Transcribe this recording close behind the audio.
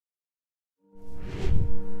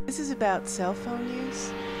This is about cell phone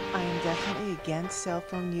use. I am definitely against cell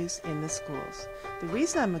phone use in the schools. The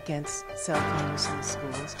reason I'm against cell phone use in the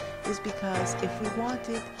schools is because if we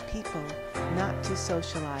wanted people not to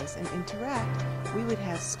socialize and interact, we would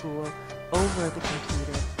have school over the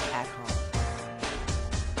computer at home.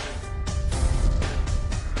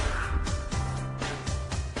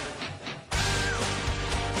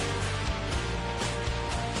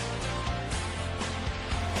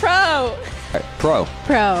 Pro. Pro.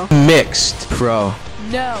 Pro. Mixed. Pro.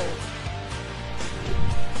 No.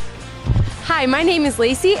 Hi, my name is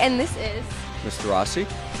Lacey, and this is... Mr. Rossi.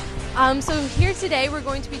 So here today we're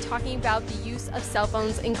going to be talking about the use of cell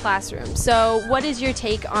phones in classrooms. So what is your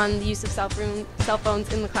take on the use of cell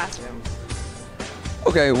phones in the classroom?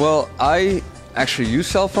 Okay, well, I actually use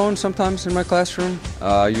cell phones sometimes in my classroom.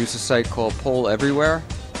 I use a site called Poll Everywhere.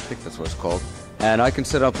 I think that's what it's called. And I can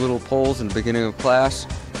set up little polls in the beginning of class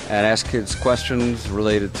and ask kids questions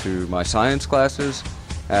related to my science classes,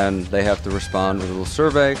 and they have to respond with a little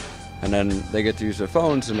survey, and then they get to use their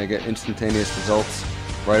phones and they get instantaneous results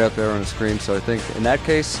right up there on the screen. So I think in that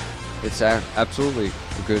case, it's absolutely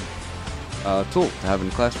a good tool to have in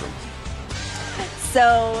the classroom.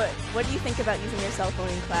 So, what do you think about using your cell phone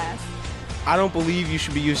in class? I don't believe you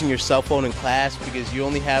should be using your cell phone in class because you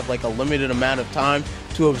only have like a limited amount of time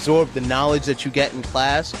to absorb the knowledge that you get in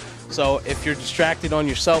class. So if you're distracted on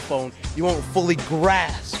your cell phone, you won't fully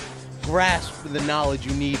grasp the knowledge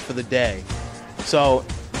you need for the day. So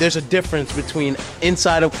there's a difference between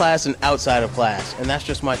inside of class and outside of class, and that's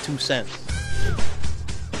just my 2 cents.